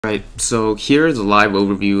Right, so here is a live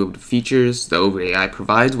overview of the features TheOver.AI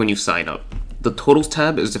provides when you sign up. The Totals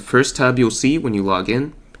tab is the first tab you'll see when you log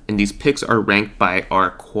in, and these picks are ranked by our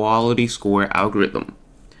quality score algorithm.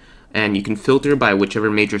 And you can filter by whichever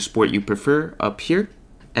major sport you prefer up here.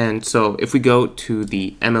 And so if we go to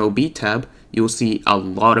the MLB tab, you'll see a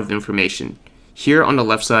lot of information. Here on the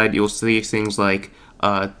left side, you'll see things like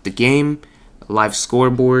the game, live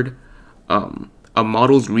scoreboard, a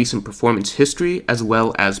model's recent performance history, as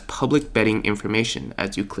well as public betting information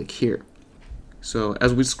as you click here. So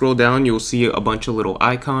as we scroll down, you'll see a bunch of little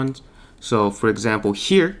icons. So for example,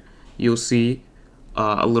 here you'll see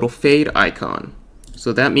a little fade icon.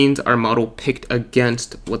 So that means our model picked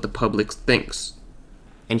against what the public thinks.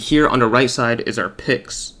 And here on the right side is our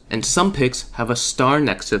picks. And some picks have a star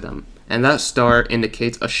next to them, and that star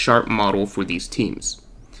indicates a sharp model for these teams.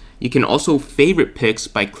 You can also favorite picks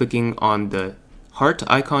by clicking on the heart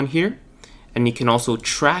icon here, and you can also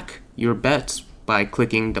track your bets by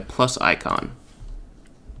clicking the plus icon.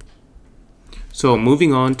 So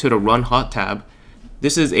moving on to the Run Hot tab,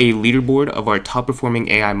 this is a leaderboard of our top performing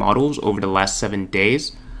AI models over the last 7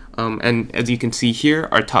 days. And as you can see here,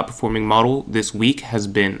 our top performing model this week has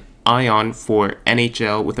been Ion for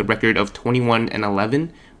NHL with a record of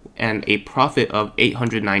 21-11 and a profit of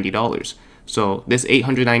 $890. So this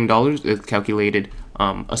 $890 is calculated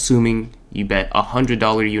assuming you bet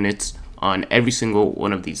 $100 units on every single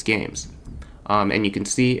one of these games. And you can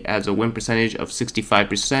see as a win percentage of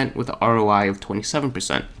 65% with an ROI of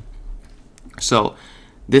 27%. So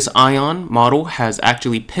this Ion model has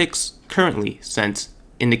actually picks currently since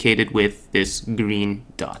indicated with this green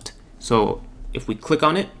dot. So if we click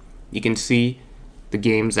on it, you can see the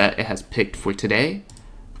games that it has picked for today,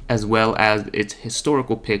 as well as its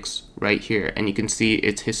historical picks right here. And you can see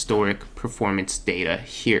its historic performance data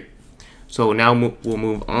here. So now we'll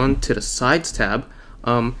move on to the Sides tab.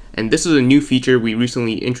 And this is a new feature we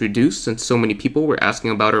recently introduced since so many people were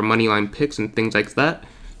asking about our moneyline picks and things like that.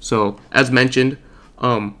 So as mentioned,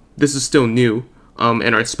 this is still new,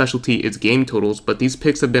 and our specialty is game totals, but these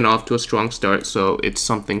picks have been off to a strong start, so it's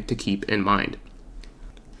something to keep in mind.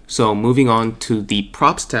 So moving on to the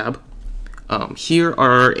Props tab, here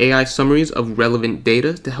are our AI summaries of relevant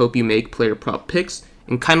data to help you make player prop picks,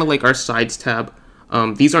 and kind of like our Sides tab,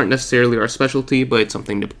 these aren't necessarily our specialty, but it's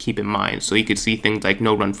something to keep in mind. So you could see things like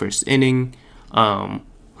no run first inning,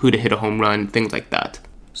 who to hit a home run, things like that.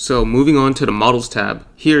 So moving on to the Models tab,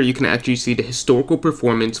 here you can actually see the historical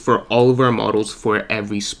performance for all of our models for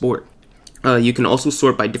every sport. You can also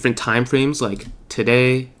sort by different time frames like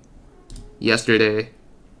today, yesterday,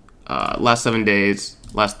 last 7 days,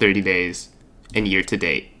 last 30 days, and year to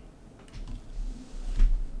date.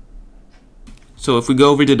 So if we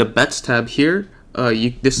go over to the Bets tab here,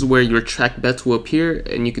 this is where your tracked bets will appear,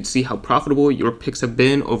 and you can see how profitable your picks have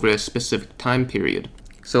been over a specific time period.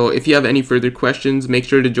 So if you have any further questions, make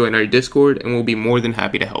sure to join our Discord and we'll be more than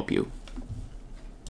happy to help you.